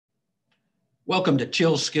Welcome to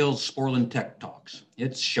Chill Skills Sporlan Tech Talks.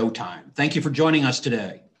 It's showtime. Thank you for joining us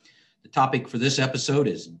today. The topic for this episode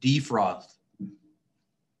is defrost.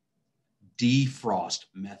 Defrost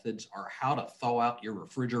methods are how to thaw out your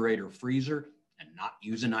refrigerator freezer and not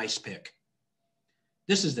use an ice pick.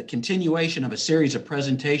 This is the continuation of a series of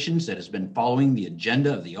presentations that has been following the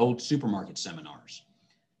agenda of the old supermarket seminars.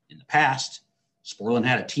 In the past, Sporlan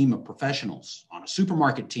had a team of professionals on a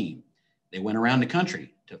supermarket team. They went around the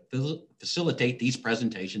country to facilitate these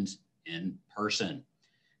presentations in person.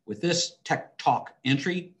 With this Tech Talk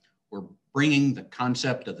entry, we're bringing the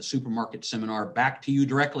concept of the supermarket seminar back to you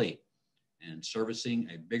directly and servicing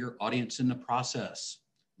a bigger audience in the process.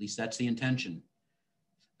 At least that's the intention.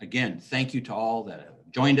 Again, thank you to all that have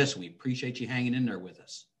joined us. We appreciate you hanging in there with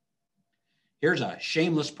us. Here's a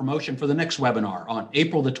shameless promotion for the next webinar on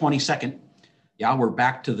April the 22nd. Yeah, we're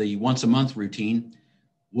back to the once a month routine.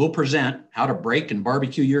 We'll present how to break and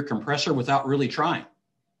barbecue your compressor without really trying.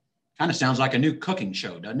 Kind of sounds like a new cooking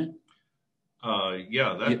show, doesn't it?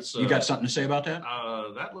 Yeah, that's. You got something to say about that?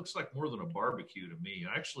 That looks like more than a barbecue to me.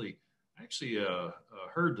 I actually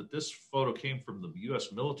heard that this photo came from the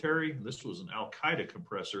U.S. military. This was an Al Qaeda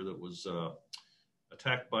compressor that was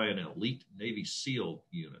attacked by an elite Navy SEAL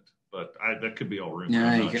unit. But that could be all rumor.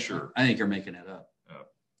 Yeah, I'm not sure. I think you're making it up.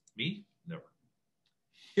 Me? Never.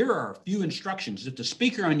 Here are a few instructions. If the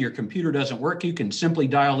speaker on your computer doesn't work, you can simply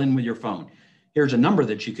dial in with your phone. Here's a number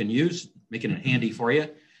that you can use, making it handy for you.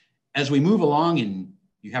 As we move along and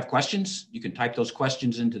you have questions, you can type those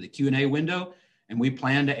questions into the Q&A window, and we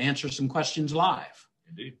plan to answer some questions live.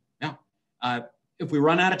 Indeed. Now, if we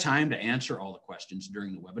run out of time to answer all the questions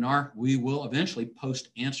during the webinar, we will eventually post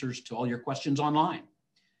answers to all your questions online.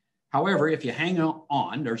 However, if you hang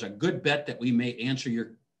on, there's a good bet that we may answer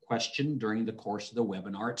your question during the course of the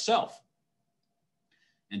webinar itself.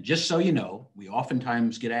 And just so you know, we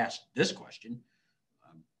oftentimes get asked this question,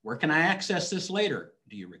 where can I access this later?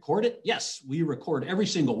 Do you record it? Yes, we record every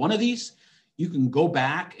single one of these. You can go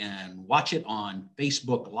back and watch it on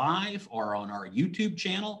Facebook Live or on our YouTube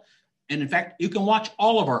channel. And in fact, you can watch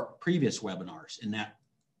all of our previous webinars in that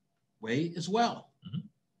way as well. Mm-hmm.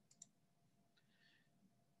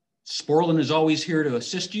 Sporlan is always here to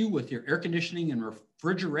assist you with your air conditioning and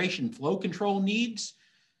refrigeration flow control needs.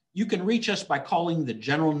 You can reach us by calling the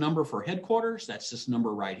general number for headquarters. That's this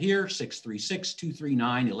number right here,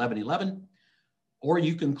 636-239-1111. Or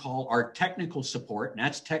you can call our technical support, and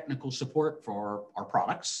that's technical support for our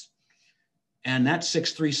products. And that's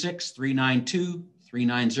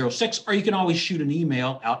 636-392-3906. Or you can always shoot an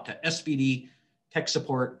email out to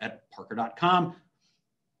svdtechsupport@parker.com.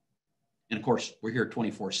 And of course, we're here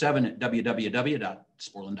 24/7 at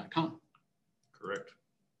www.sporlan.com. Correct.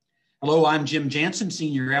 Hello, I'm Jim Jansen,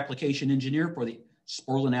 Senior Application Engineer for the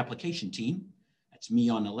Sporlan Application Team. That's me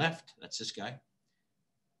on the left. That's this guy.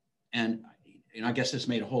 And I guess this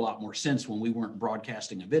made a whole lot more sense when we weren't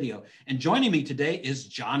broadcasting a video. And joining me today is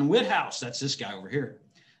John Whithouse. That's this guy over here.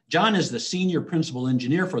 John is the Senior Principal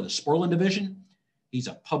Engineer for the Sporlan Division. He's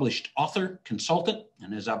a published author, consultant,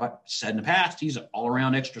 and as I've said in the past, he's an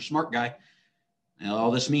all-around extra smart guy. And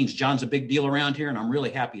all this means John's a big deal around here, and I'm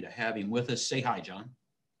really happy to have him with us. Say hi, John.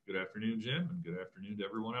 Good afternoon, Jim, and good afternoon to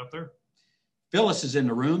everyone out there. Phyllis is in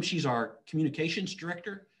the room. She's our communications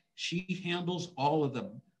director. She handles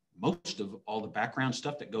most of all the background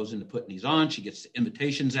stuff that goes into putting these on. She gets the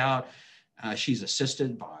invitations out. She's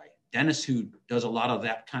assisted by Dennis, who does a lot of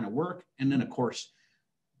that kind of work. And then, of course,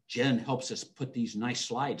 Jen helps us put these nice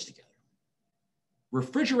slides together.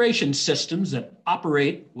 Refrigeration systems that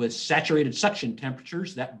operate with saturated suction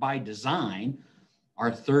temperatures that by design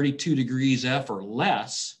are 32 degrees F or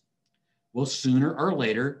less will sooner or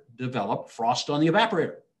later develop frost on the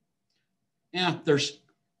evaporator. Yeah, there's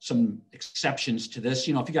some exceptions to this.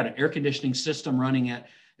 You know, if you got an air conditioning system running at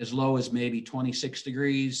as low as maybe 26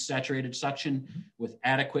 degrees saturated suction with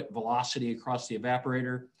adequate velocity across the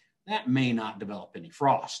evaporator, that may not develop any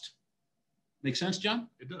frost. Make sense, John?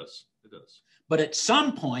 It does. It does. But at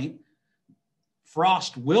some point,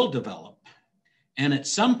 frost will develop. And at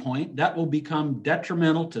some point, that will become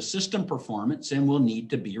detrimental to system performance and will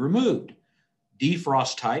need to be removed.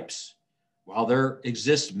 Defrost types, while there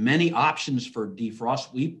exist many options for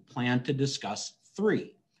defrost, we plan to discuss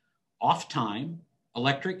 3: off-time,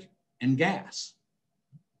 electric, and gas.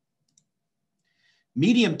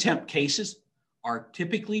 Medium temp cases are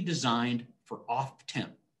typically designed for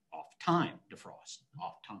off-time defrost.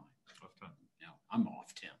 Off-time. Now, I'm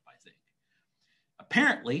off-temp, I think.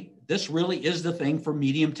 Apparently, this really is the thing for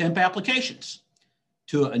medium temp applications.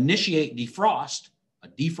 To initiate defrost, a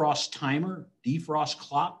defrost timer, defrost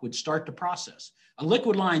clock would start the process. A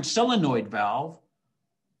liquid line solenoid valve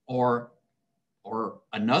or Or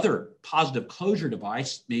another positive closure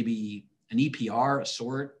device, maybe an EPR, a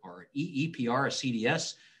sort, or EPR, a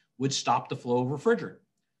CDS, would stop the flow of refrigerant.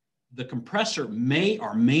 The compressor may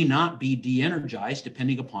or may not be de-energized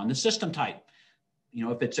depending upon the system type. You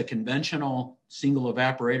know, if it's a conventional single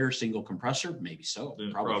evaporator, single compressor, maybe so.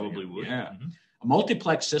 Then probably would. Yeah. Mm-hmm. A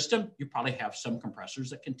multiplex system, you probably have some compressors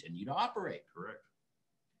that continue to operate. Correct.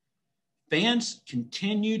 Fans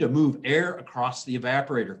continue to move air across the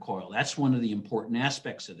evaporator coil. That's one of the important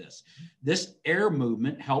aspects of this. This air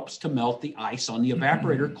movement helps to melt the ice on the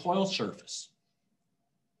evaporator coil surface.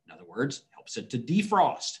 In other words, helps it to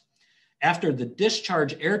defrost. After the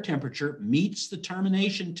discharge air temperature meets the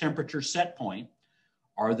termination temperature set point,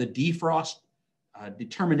 or the defrost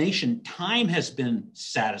determination time has been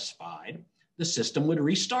satisfied, the system would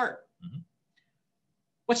restart. Mm-hmm.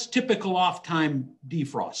 What's typical off-time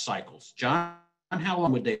defrost cycles? John, how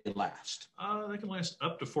long would they last? They can last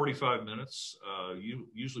up to 45 minutes. You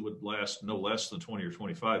usually would last no less than 20 or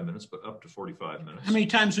 25 minutes, but up to 45 minutes. How many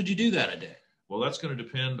times would you do that a day? Well, that's going to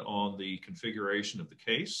depend on the configuration of the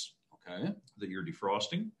case that you're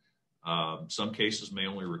defrosting. Some cases may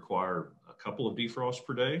only require a couple of defrosts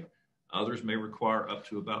per day. Others may require up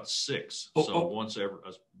to about 6. As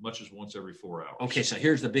much as once every 4 hours. Okay, so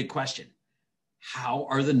here's the big question. How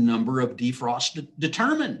are the number of defrosts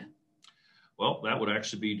determined? Well, that would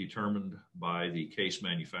actually be determined by the case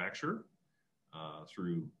manufacturer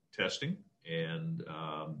through testing, and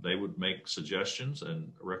they would make suggestions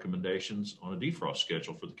and recommendations on a defrost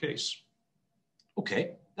schedule for the case.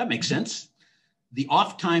 Okay, that makes sense. The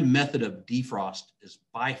off-time method of defrost is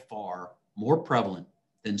by far more prevalent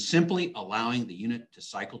than simply allowing the unit to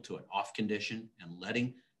cycle to an off condition and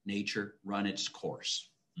letting nature run its course.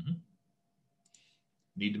 Mm-hmm.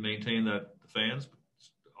 Need to maintain the fans,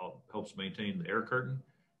 helps maintain the air curtain,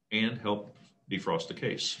 and help defrost the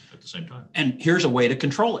case at the same time. And here's a way to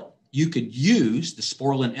control it. You could use the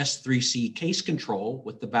Sporlan S3C case control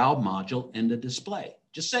with the valve module and the display.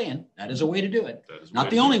 Just saying, that is a way to do it. Not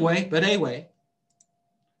the only way, but a way.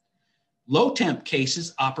 Low temp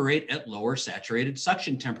cases operate at lower saturated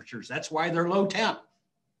suction temperatures. That's why they're low temp.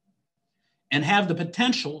 And have the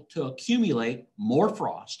potential to accumulate more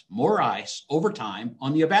frost, more ice over time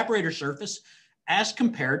on the evaporator surface as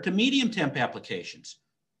compared to medium temp applications.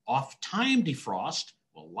 Off-time defrost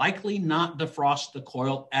will likely not defrost the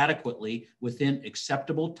coil adequately within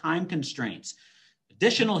acceptable time constraints.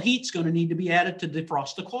 Additional heat's going to need to be added to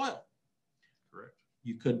defrost the coil. Correct.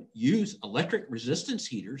 You could use electric resistance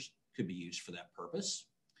heaters, could be used for that purpose.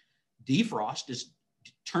 Defrost is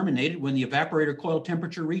terminated when the evaporator coil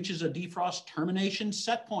temperature reaches a defrost termination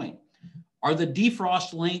set point, or the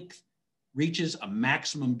defrost length reaches a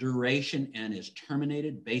maximum duration and is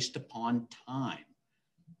terminated based upon time.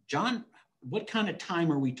 John, what kind of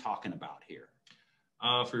time are we talking about here?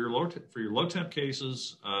 For your low temp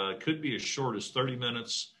cases, it could be as short as 30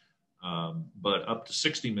 minutes, but up to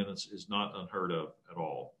 60 minutes is not unheard of at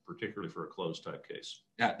all, particularly for a closed type case.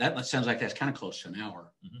 Yeah, that sounds like that's kind of close to an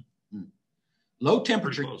hour. Mm-hmm. Low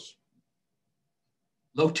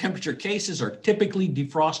temperature cases are typically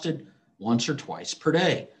defrosted once or twice per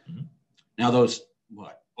day. Mm-hmm. Now those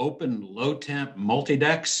open low temp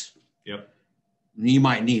multi-decks? Yep. You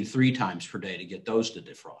might need 3 times per day to get those to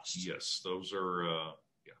defrost. Yes, those are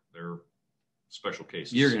they're special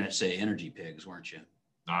cases. You're going to say energy pigs, weren't you?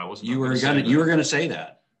 No, I wasn't. You were going to say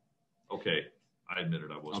that. Okay, I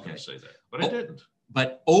admitted I wasn't going to say that, but I didn't.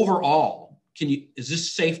 But overall, is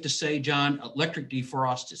this safe to say, John, electric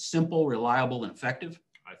defrost is simple, reliable, and effective?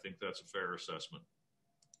 I think that's a fair assessment.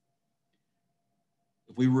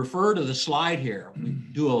 If we refer to the slide here, we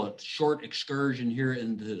do a short excursion here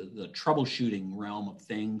into the troubleshooting realm of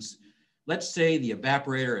things. Let's say the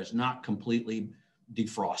evaporator is not completely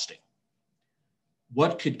defrosting.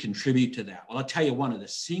 What could contribute to that? Well, I'll tell you, one of the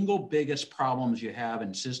single biggest problems you have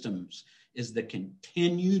in systems is the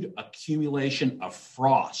continued accumulation of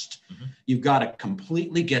frost. Mm-hmm. You've got to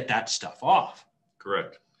completely get that stuff off.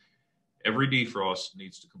 Correct. Every defrost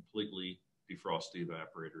needs to completely defrost the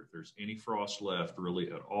evaporator. If there's any frost left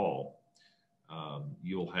really at all,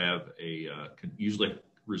 you'll have usually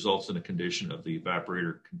results in a condition of the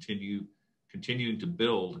evaporator continuing to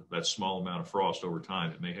build that small amount of frost over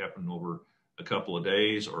time. It may happen over a couple of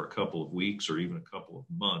days or a couple of weeks or even a couple of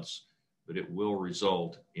months, but it will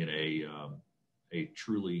result in a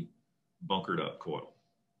truly bunkered up coil.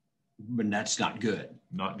 But that's not good.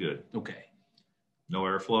 Not good. Okay. No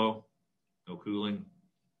airflow, no cooling,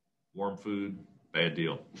 warm food, bad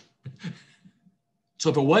deal. So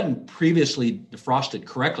if it wasn't previously defrosted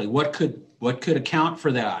correctly, what could account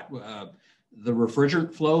for that? The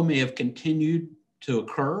refrigerant flow may have continued to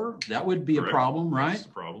occur. That would be Correct. a problem, right? That's the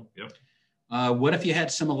problem. Yep. What if you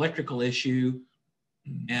had some electrical issue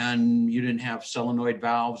and you didn't have solenoid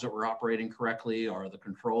valves that were operating correctly, or the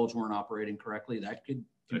controls weren't operating correctly? That could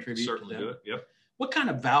contribute to that. Certainly do it. Yep. What kind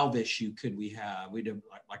of valve issue could we have? We'd have,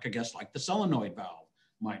 like I guess, like the solenoid valve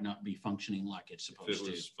might not be functioning like it's supposed to. If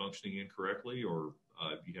it was functioning incorrectly, or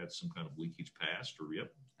if you had some kind of leakage past, or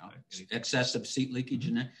excessive seat leakage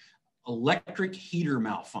and electric heater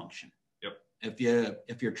malfunction. Yep.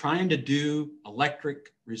 If you're trying to do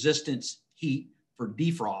electric resistance heat for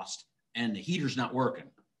defrost and the heater's not working,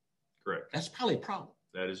 correct, that's probably a problem.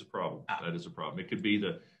 That is a problem. That is a problem. It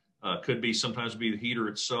could be sometimes be the heater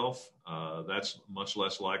itself. That's much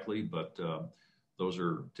less likely, but those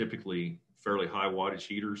are typically fairly high wattage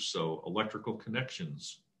heaters. So electrical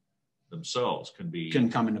connections themselves can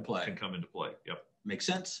come into play. Yep. Makes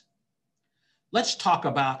sense. Let's talk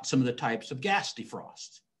about some of the types of gas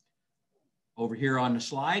defrost. Over here on the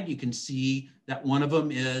slide, you can see that one of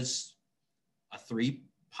them is a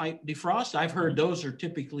 3-pipe defrost. I've heard those are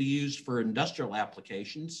typically used for industrial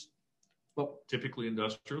applications. But typically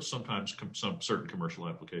industrial, sometimes some certain commercial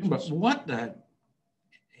applications. But what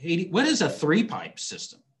is a 3-pipe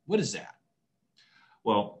system? What is that?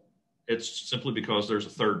 Well, it's simply because there's a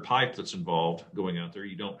third pipe that's involved going out there.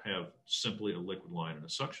 You don't have simply a liquid line and a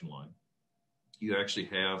suction line. You actually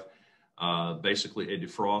have basically a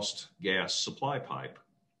defrost gas supply pipe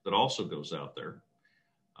that also goes out there.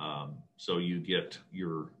 So you get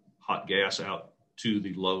your hot gas out to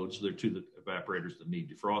the loads, to the evaporators that need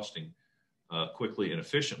defrosting quickly and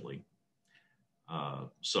efficiently.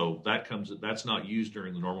 So that's not used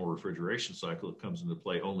during the normal refrigeration cycle. It comes into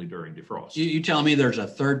play only during defrost. You tell me there's a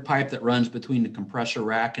third pipe that runs between the compressor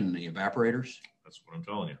rack and the evaporators? That's what I'm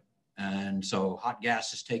telling you. And so hot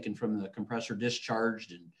gas is taken from the compressor,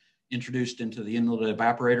 discharged and introduced into the inlet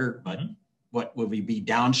evaporator. But what will we be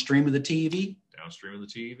downstream of the TEV? Downstream of the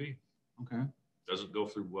TEV. Okay. Doesn't go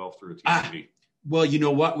through a TEV. Well, you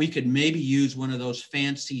know what? We could maybe use one of those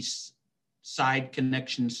fancy side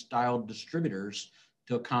connection style distributors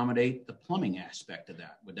to accommodate the plumbing aspect of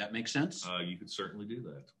that. Would that make sense? You could certainly do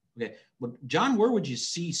that. Okay. Well, John, where would you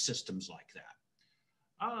see systems like that?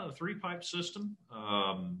 A 3-pipe system.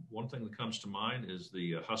 One thing that comes to mind is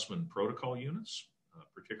the Hussmann protocol units,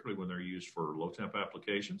 particularly when they're used for low temp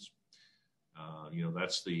applications.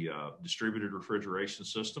 That's the distributed refrigeration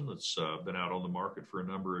system that's been out on the market for a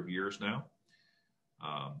number of years now.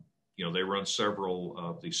 They run several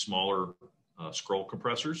of the smaller scroll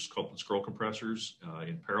compressors, coupling scroll compressors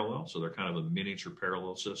in parallel. So they're kind of a miniature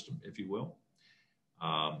parallel system, if you will.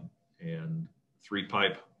 And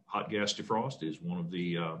 3-pipe hot gas defrost is one of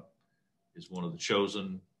the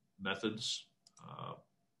chosen methods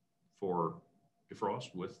for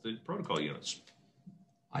defrost with the protocol units.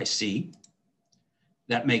 I see.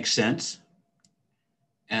 That makes sense.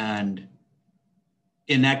 And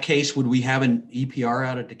in that case, would we have an EPR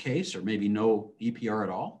out of the case, or maybe no EPR at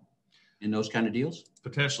all in those kind of deals?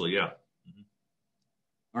 Potentially, yeah.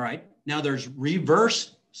 All right. Now there's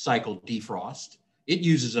reverse cycle defrost. It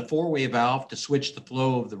uses a 4-way valve to switch the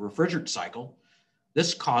flow of the refrigerant cycle.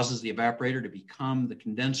 This causes the evaporator to become the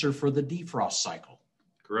condenser for the defrost cycle.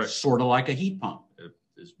 Correct. Sort of like a heat pump. It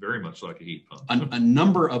is very much like a heat pump. A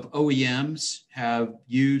number of OEMs have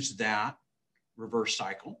used that reverse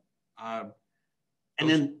cycle.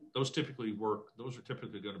 Those are typically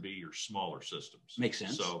going to be your smaller systems. Makes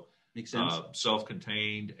sense. So makes sense.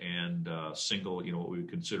 Self-contained and single, what we would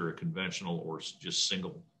consider a conventional or just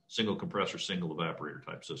single compressor, single evaporator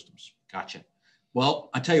type systems. Gotcha. Well,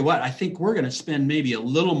 I tell you what, I think we're going to spend maybe a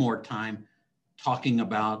little more time talking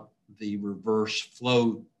about the reverse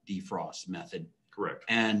flow defrost method. Correct.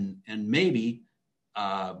 And maybe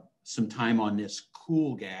some time on this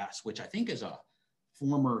cool gas, which I think is a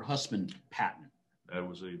former Hussmann patent. That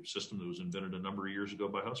was a system that was invented a number of years ago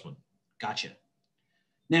by Hussmann. Gotcha.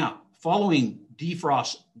 Now, following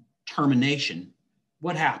defrost termination,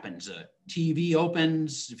 what happens? TV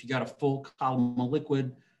opens, if you got a full column of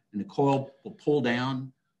liquid, and the coil will pull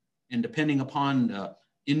down. And depending upon the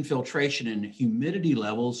infiltration and humidity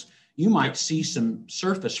levels, you might see some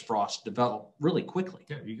surface frost develop really quickly.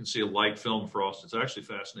 Yeah, you can see a light film frost. It's actually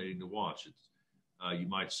fascinating to watch. You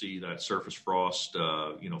might see that surface frost,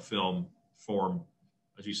 film form,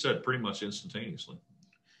 as you said, pretty much instantaneously.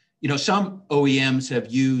 Some OEMs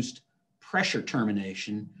have used pressure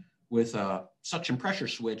termination with a suction pressure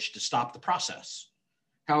switch to stop the process.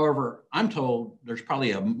 However, I'm told there's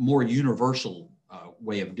probably a more universal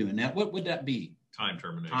way of doing that. What would that be? Time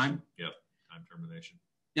termination. Time? Yep, time termination.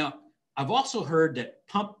 Now, I've also heard that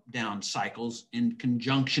pump down cycles in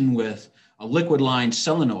conjunction with a liquid line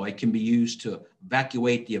solenoid can be used to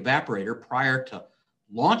evacuate the evaporator prior to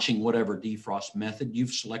launching whatever defrost method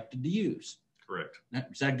you've selected to use. Correct.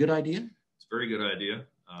 Is that a good idea? It's a very good idea,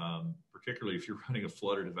 particularly if you're running a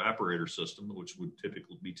flooded evaporator system, which would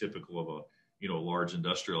be typical of a large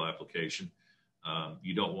industrial application.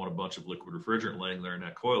 You don't want a bunch of liquid refrigerant laying there in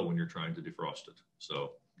that coil when you're trying to defrost it.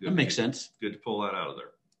 So that makes sense. Good to pull that out of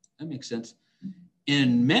there. That makes sense.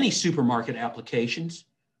 In many supermarket applications,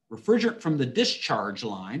 refrigerant from the discharge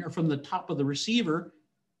line or from the top of the receiver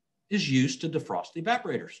is used to defrost the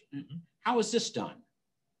evaporators. Mm-hmm. How is this done?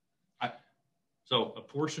 So a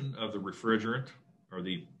portion of the refrigerant or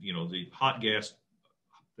the hot gas,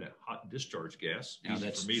 that hot discharge gas,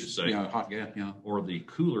 easy for me to say, hot gas, or the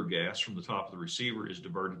cooler gas from the top of the receiver is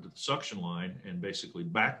diverted to the suction line and basically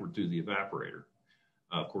backward through the evaporator.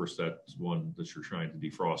 Of course, that's one that you're trying to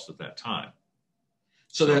defrost at that time.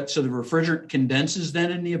 So the refrigerant condenses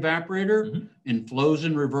then in the evaporator mm-hmm. and flows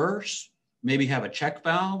in reverse. Maybe have a check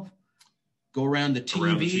valve, go around the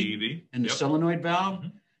TV and the yep. solenoid valve,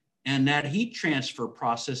 mm-hmm. and that heat transfer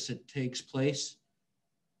process that takes place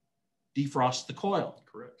defrosts the coil.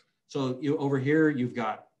 Correct. So over here you've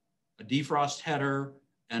got a defrost header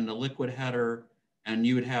and a liquid header, and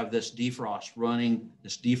you would have this defrost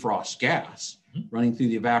gas mm-hmm. running through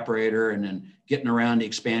the evaporator and then getting around the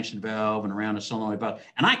expansion valve and around the solenoid valve.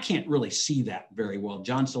 And I can't really see that very well,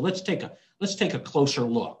 John. So let's take a closer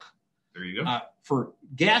look. There you go. For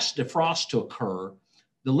gas defrost to occur,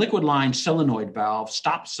 the liquid line solenoid valve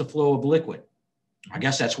stops the flow of liquid. I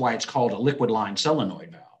guess that's why it's called a liquid line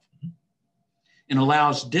solenoid valve. Mm-hmm. And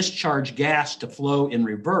allows discharge gas to flow in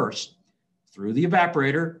reverse through the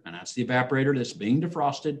evaporator, and that's the evaporator that's being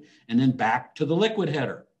defrosted, and then back to the liquid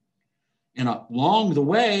header. And along the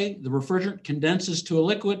way, the refrigerant condenses to a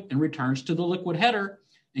liquid and returns to the liquid header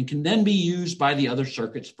and can then be used by the other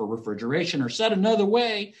circuits for refrigeration. Or said another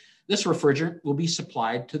way, this refrigerant will be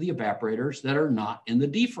supplied to the evaporators that are not in the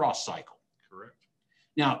defrost cycle. Correct.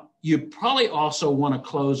 Now, you probably also want to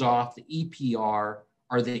close off the EPR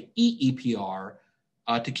or the EEPR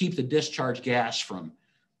to keep the discharge gas from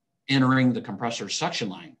entering the compressor suction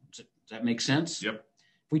line. Does that make sense? Yep.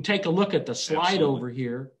 If we take a look at the slide Absolutely. over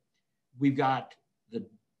here, we've got the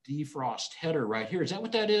defrost header right here. Is that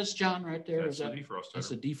what that is, John, right there? That's the defrost header. That's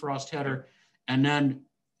the defrost header. Yep. And then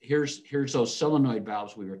here's those solenoid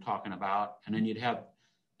valves we were talking about. And then you'd have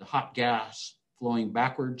the hot gas flowing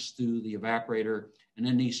backwards through the evaporator. And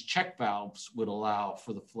then these check valves would allow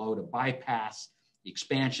for the flow to bypass the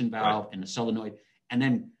expansion valve right. and the solenoid, and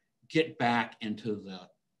then get back into the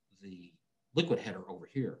liquid header over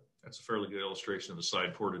here. That's a fairly good illustration of a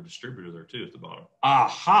side-ported distributor there too at the bottom.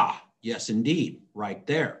 Aha, yes, indeed, right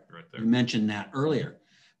there. Right there. You mentioned that earlier.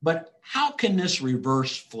 But how can this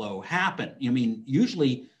reverse flow happen? I mean,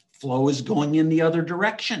 usually flow is going in the other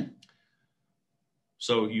direction.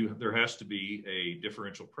 So there has to be a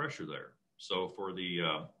differential pressure there. So for the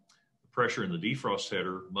pressure in the defrost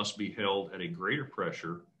header must be held at a greater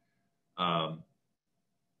pressure than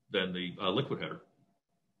the liquid header.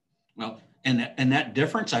 Well, and that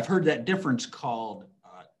difference, I've heard that difference called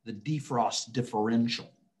the defrost differential.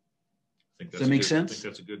 Does that make sense? I think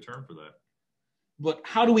that's a good term for that. But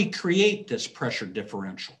how do we create this pressure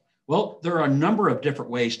differential? Well, there are a number of different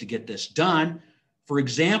ways to get this done. For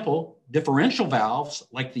example, differential valves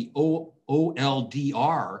like the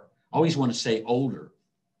OLDR, I always want to say older.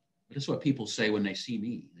 That's what people say when they see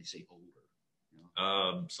me. They say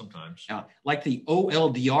older. Sometimes. Like the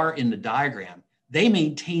OLDR in the diagram, they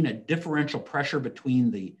maintain a differential pressure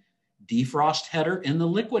between the defrost header and the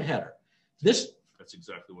liquid header. That's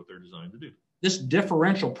exactly what they're designed to do. This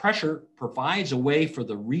differential pressure provides a way for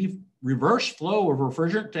the reverse flow of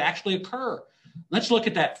refrigerant to actually occur. Let's look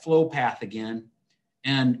at that flow path again.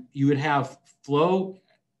 And you would have flow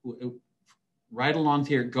right along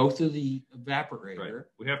here, go through the evaporator. Right.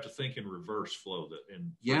 We have to think in reverse flow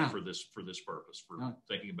for this purpose, for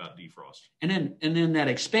thinking about defrost. And then that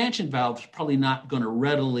expansion valve is probably not going to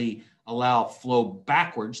readily allow flow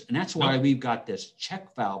backwards. And that's why we've got this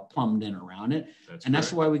check valve plumbed in around it.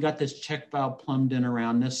 That's why we got this check valve plumbed in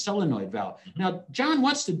around this solenoid valve. Mm-hmm. Now, John,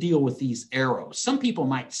 what's the deal with these arrows? Some people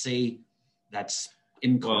might say that's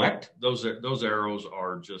incorrect. Well, those arrows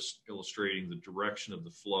are just illustrating the direction of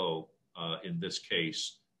the flow in this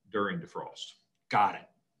case during defrost. Got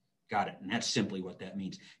it. And that's simply what that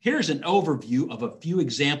means. Here's an overview of a few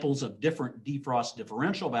examples of different defrost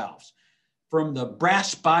differential valves. From the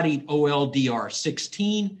brass-bodied OLDR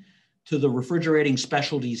 16 to the refrigerating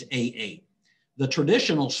specialties A8. The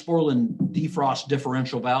traditional Sporlan defrost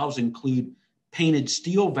differential valves include painted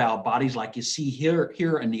steel valve bodies like you see here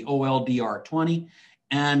in the OLDR20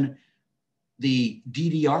 and the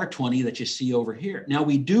DDR20 that you see over here. Now,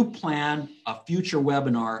 we do plan a future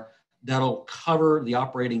webinar that'll cover the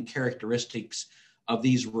operating characteristics of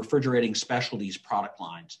these refrigerating specialties product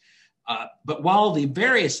lines. But while the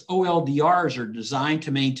various OLDRs are designed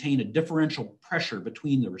to maintain a differential pressure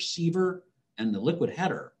between the receiver and the liquid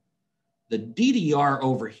header, the DDR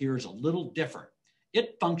over here is a little different.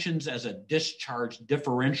 It functions as a discharge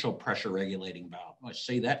differential pressure regulating valve. I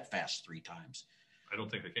say that fast 3 times. I don't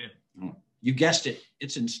think I can. You guessed it.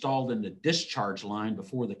 It's installed in the discharge line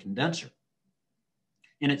before the condenser.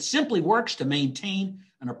 And it simply works to maintain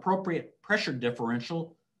an appropriate pressure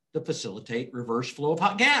differential to facilitate reverse flow of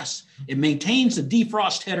hot gas. It maintains the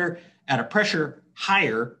defrost header at a pressure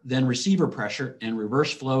higher than receiver pressure, and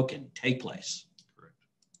reverse flow can take place. Correct.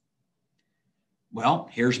 Well,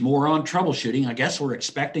 here's more on troubleshooting. I guess we're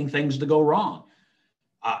expecting things to go wrong.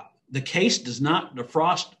 The case does not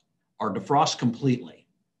defrost or defrost completely.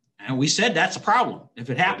 And we said that's a problem if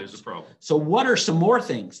it happens. That is a problem. So what are some more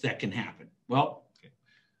things that can happen? Well,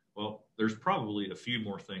 there's probably a few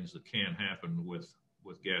more things that can happen with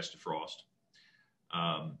gas defrost.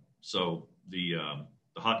 So the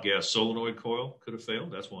hot gas solenoid coil could have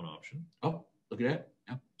failed. That's one option. Oh, look at that.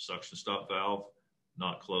 Yeah. Suction stop valve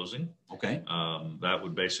not closing. Okay. That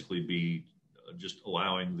would basically be just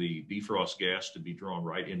allowing the defrost gas to be drawn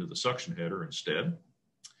right into the suction header instead.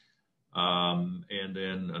 And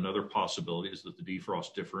then another possibility is that the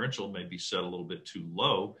defrost differential may be set a little bit too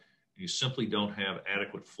low. You simply don't have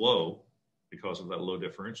adequate flow because of that low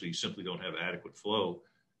differential. You simply don't have adequate flow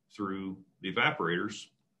through the evaporators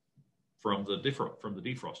from the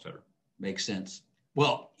defrost header. Makes sense.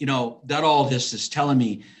 Well, that all this is telling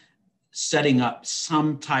me setting up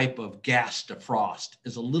some type of gas defrost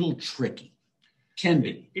is a little tricky. Can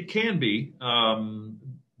be. It can be.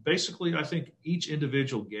 Basically, I think each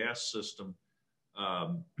individual gas system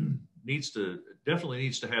definitely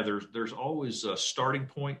needs to have, there's always a starting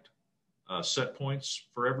point, set points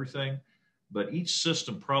for everything, but each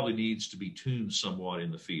system probably needs to be tuned somewhat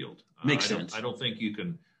in the field. Makes sense. I don't think you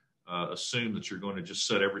can assume that you're going to just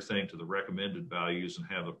set everything to the recommended values and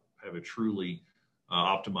have a truly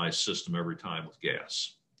optimized system every time with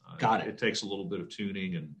gas. Got it. It takes a little bit of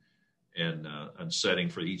tuning and setting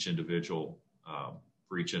for each individual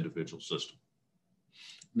system.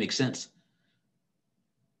 Makes sense.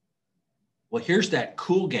 Well, here's that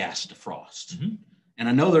cool gas defrost. Mm-hmm. And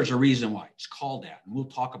I know there's a reason why it's called that. And we'll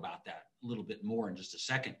talk about that a little bit more in just a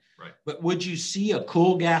second. Right. But would you see a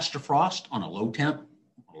cool gas defrost on a low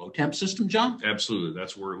temp system, John? Absolutely.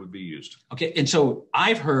 That's where it would be used. Okay. And so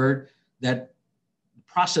I've heard that the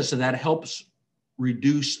process of that helps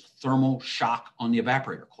reduce thermal shock on the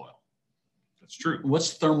evaporator coil. That's true.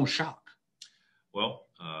 What's thermal shock? Well,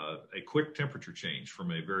 a quick temperature change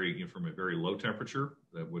from a very low temperature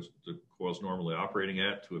that was the coil's normally operating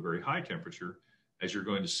at to a very high temperature, as you're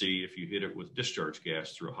going to see if you hit it with discharge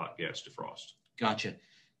gas through a hot gas defrost. Gotcha.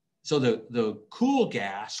 So the cool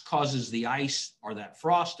gas causes the ice or that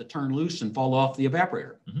frost to turn loose and fall off the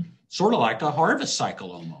evaporator. Mm-hmm. Sort of like a harvest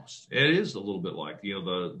cycle almost. It is a little bit like,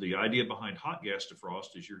 the idea behind hot gas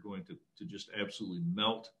defrost is you're going to just absolutely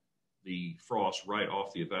melt the frost right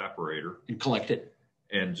off the evaporator. And collect it.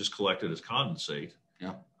 And just collect it as condensate.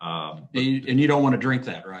 Yeah. And you don't want to drink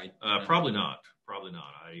that, right? Probably not. Probably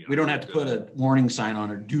not. We don't have to put a warning sign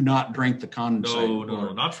on it. Do not drink the condensate.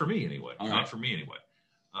 No, not for me anyway. All not right. for me anyway.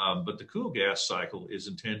 But the cool gas cycle is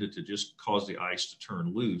intended to just cause the ice to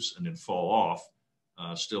turn loose and then fall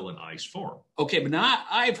off, still in ice form. Okay, but now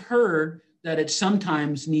I've heard that it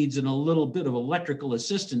sometimes needs a little bit of electrical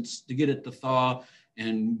assistance to get it to thaw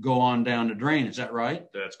and go on down the drain. Is that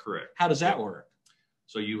right? That's correct. How does that work?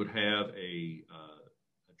 So you would have a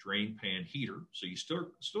drain pan heater. So you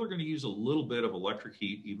still are going to use a little bit of electric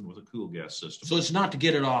heat, even with a cool gas system. So it's not to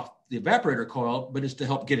get it off the evaporator coil, but it's to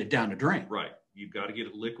help get it down the drain. Right. You've got to get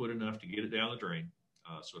it liquid enough to get it down the drain.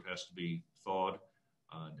 So it has to be thawed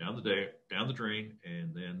down the drain,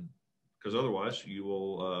 and then, because otherwise you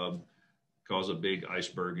will cause a big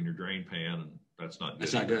iceberg in your drain pan, and that's not good.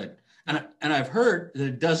 That's not good. And I've heard that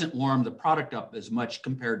it doesn't warm the product up as much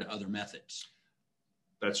compared to other methods.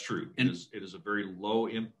 That's true. It is a very low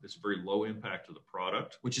impact to the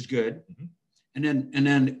product, which is good. Mm-hmm. And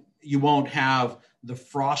then you won't have the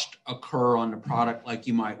frost occur on the product like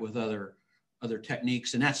you might with other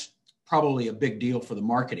techniques, and that's probably a big deal for the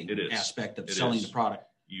marketing aspect of selling the product.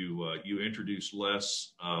 You introduce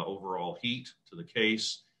less overall heat to the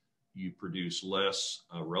case. You produce less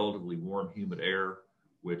relatively warm, humid air,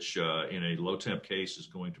 which in a low temp case is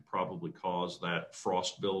going to probably cause that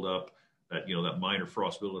frost buildup that, that minor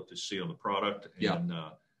frost buildup to see on the product. Yeah. And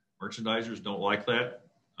merchandisers don't like that,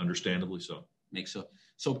 understandably so. Makes so.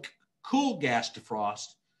 So cool gas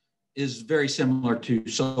defrost is very similar to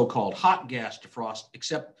so-called hot gas defrost,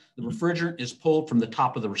 except the refrigerant is pulled from the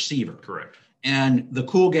top of the receiver. Correct. And the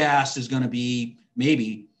cool gas is going to be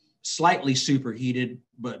maybe slightly superheated,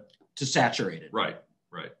 but to saturated. Right.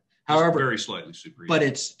 However, very slightly superheated. But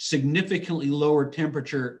it's significantly lower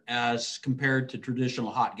temperature as compared to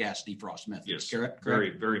traditional hot gas defrost methods. Yes, correct?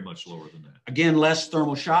 Very, very much lower than that. Again, less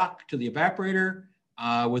thermal shock to the evaporator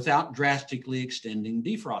without drastically extending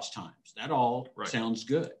defrost times. That all sounds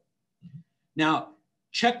good. Mm-hmm. Now,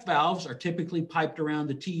 check valves are typically piped around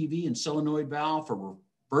the TEV and solenoid valve for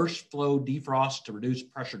reverse flow defrost to reduce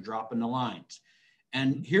pressure drop in the lines.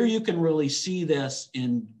 And here you can really see this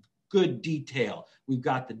in good detail. We've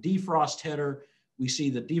got the defrost header. We see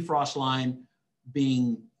the defrost line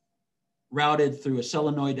being routed through a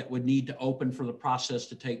solenoid that would need to open for the process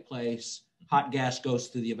to take place. Hot gas goes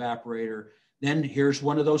through the evaporator. Then here's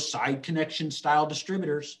one of those side connection style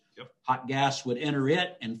distributors. Yep. Hot gas would enter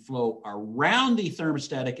it and flow around the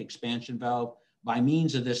thermostatic expansion valve by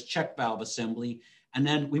means of this check valve assembly. And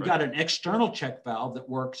then we've got an external check valve that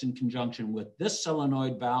works in conjunction with this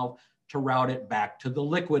solenoid valve to route it back to the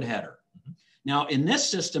liquid header. Mm-hmm. Now, in this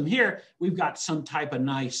system here, we've got some type of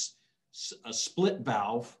nice split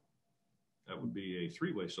valve. That would be a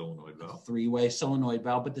three-way solenoid valve. Three-way solenoid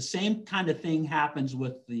valve, but the same kind of thing happens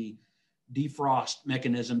with the defrost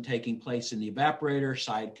mechanism taking place in the evaporator,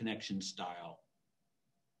 side connection style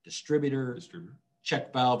distributor,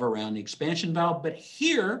 check valve around the expansion valve. But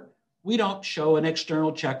here, we don't show an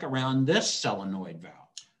external check around this solenoid valve.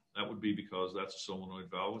 That would be because that's a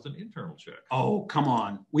solenoid valve with an internal check. Oh, come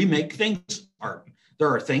on. We make things, there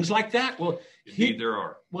are things like that? Well, indeed there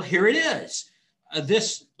are. Well, here it is.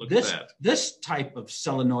 This type of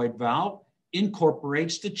solenoid valve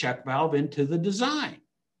incorporates the check valve into the design.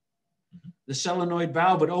 Mm-hmm. The solenoid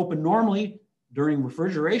valve would open normally during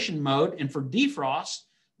refrigeration mode, and for defrost,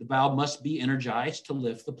 the valve must be energized to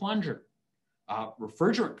lift the plunger.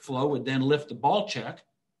 Refrigerant flow would then lift the ball check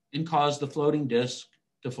and cause the floating disc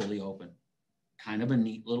to fully open. Kind of a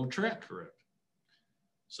neat little trick. Correct.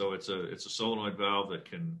 So it's a solenoid valve that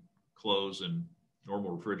can close in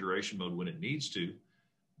normal refrigeration mode when it needs to,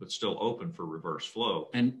 but still open for reverse flow.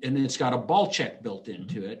 And it's got a ball check built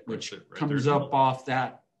into it, which comes up off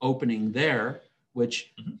that opening there,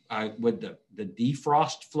 which would the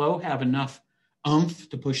defrost flow have enough oomph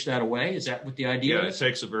to push that away? Is that what the idea is? It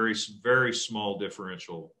takes a very, very small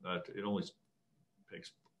differential. It only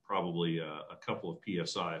takes probably a couple of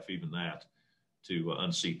PSI, if even that, to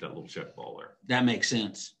unseat that little check ball there. That makes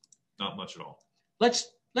sense. Not much at all.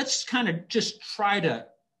 Let's kind of just try to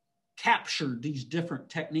capture these different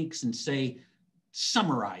techniques and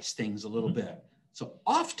summarize things a little bit. So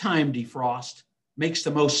off-time defrost makes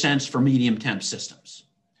the most sense for medium temp systems.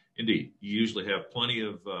 Indeed, you usually have plenty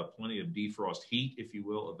of defrost heat, if you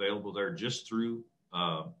will, available there just through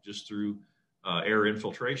air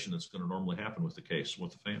infiltration that's going to normally happen with the case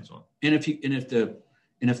with the fans on. And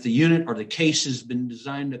if the unit or the case has been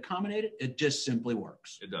designed to accommodate it, it just simply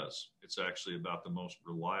works. It does. It's actually about the most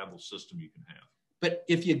reliable system you can have. But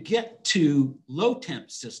if you get to low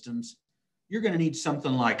temp systems, you're going to need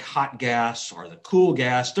something like hot gas or the cool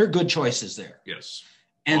gas. They're good choices there. Yes.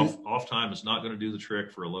 And off time is not going to do the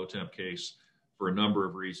trick for a low temp case for a number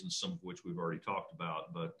of reasons, some of which we've already talked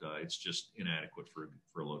about, but it's just inadequate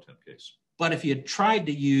for a low temp case. But if you tried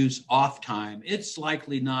to use off time, it's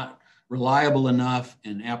likely not reliable enough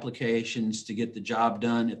in applications to get the job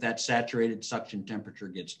done if that saturated suction temperature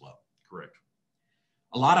gets low. Correct.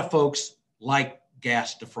 A lot of folks like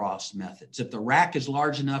gas defrost methods. If the rack is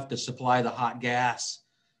large enough to supply the hot gas,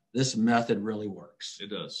 this method really works.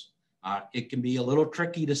 It does. It can be a little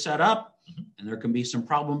tricky to set up, and there can be some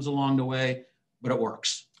problems along the way, but it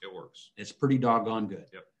works. It works. It's pretty doggone good.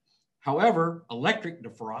 Yep. However, electric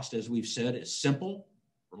defrost, as we've said, is simple,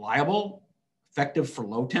 reliable, effective for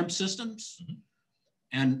low temp systems. Mm-hmm.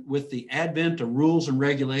 And with the advent of rules and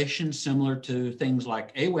regulations similar to things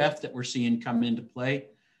like AWEF that we're seeing come into play,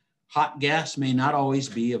 hot gas may not always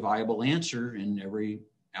be a viable answer in every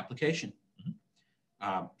application.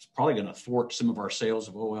 It's probably going to thwart some of our sales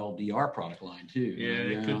of OLDR product line too.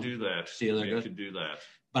 Yeah, it could do that. See how that goes? It could do that.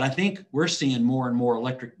 But I think we're seeing more and more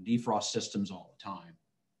electric defrost systems all the time.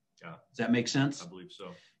 Yeah. Does that make sense? I believe so.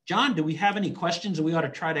 John, do we have any questions that we ought to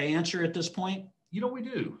try to answer at this point? We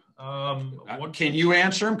do. Can you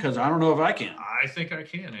answer them? Because I don't know if I can. I think I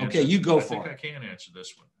can answer. Okay, you go for it. I think I can answer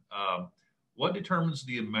this one. What determines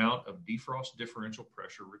the amount of defrost differential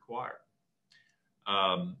pressure required?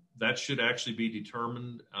 That should actually be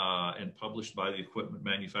determined and published by the equipment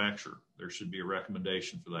manufacturer. There should be a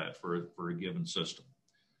recommendation for that for a given system.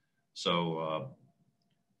 So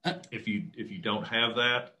if you don't have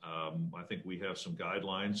that, I think we have some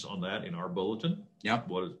guidelines on that in our bulletin. Yeah.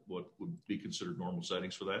 What would be considered normal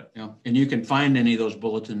settings for that? Yeah. And you can find any of those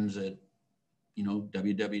bulletins at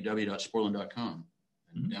www.sporlan.com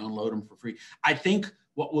and download them for free. I think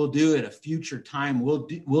what we'll do at a future time, we'll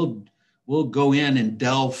go in and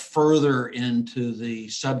delve further into the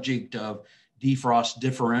subject of defrost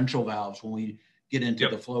differential valves when we get into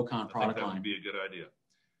the Flowcon product line. That would be a good idea.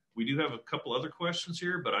 We do have a couple other questions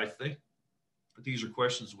here, but I think these are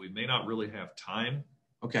questions we may not really have time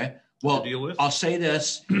to deal with. I'll say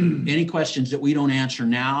this, any questions that we don't answer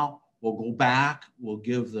now, we'll go back, we'll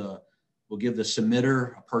give the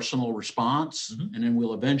submitter a personal response, and then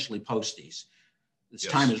we'll eventually post these. This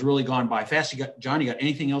time has really gone by fast. John, you got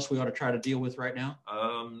anything else we ought to try to deal with right now?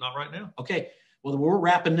 Not right now. Okay. Well, we're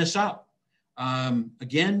wrapping this up.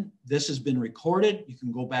 Again, this has been recorded. You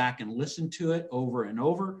can go back and listen to it over and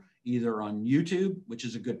over, either on YouTube, which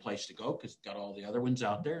is a good place to go because it's got all the other ones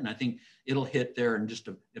out there. And I think it'll hit there in just,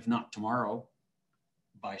 if not tomorrow,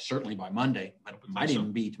 certainly by Monday, but it might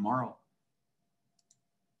even be tomorrow.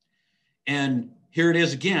 And here it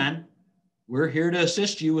is again. We're here to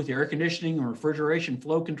assist you with air conditioning and refrigeration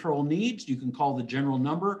flow control needs. You can call the general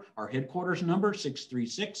number, our headquarters number,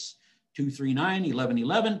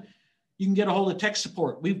 636-239-1111. You can get a hold of tech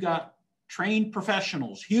support. We've got trained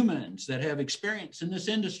professionals, humans that have experience in this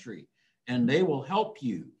industry, and they will help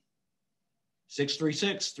you.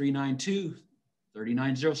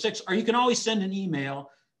 636-392-3906. Or you can always send an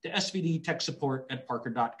email to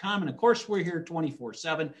svdtechsupport@parker.com. And of course, we're here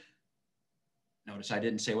 24/7. Notice I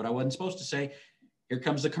didn't say what I wasn't supposed to say. Here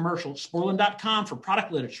comes the commercial. Sporlan.com for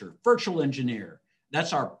product literature, virtual engineer.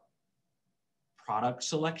 That's our product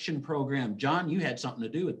selection program. John, you had something to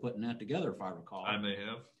do with putting that together, if I recall. I may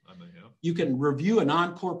have. You can review an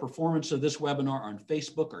encore performance of this webinar on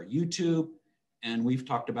Facebook or YouTube, and we've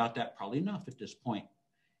talked about that probably enough at this point.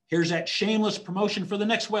 Here's that shameless promotion for the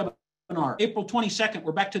next webinar. April 22nd,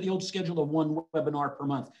 we're back to the old schedule of one webinar per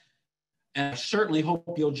month. And I certainly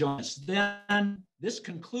hope you'll join us then. This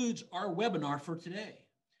concludes our webinar for today.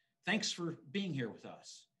 Thanks for being here with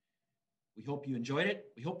us. We hope you enjoyed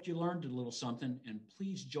it. We hope you learned a little something, and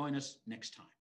please join us next time.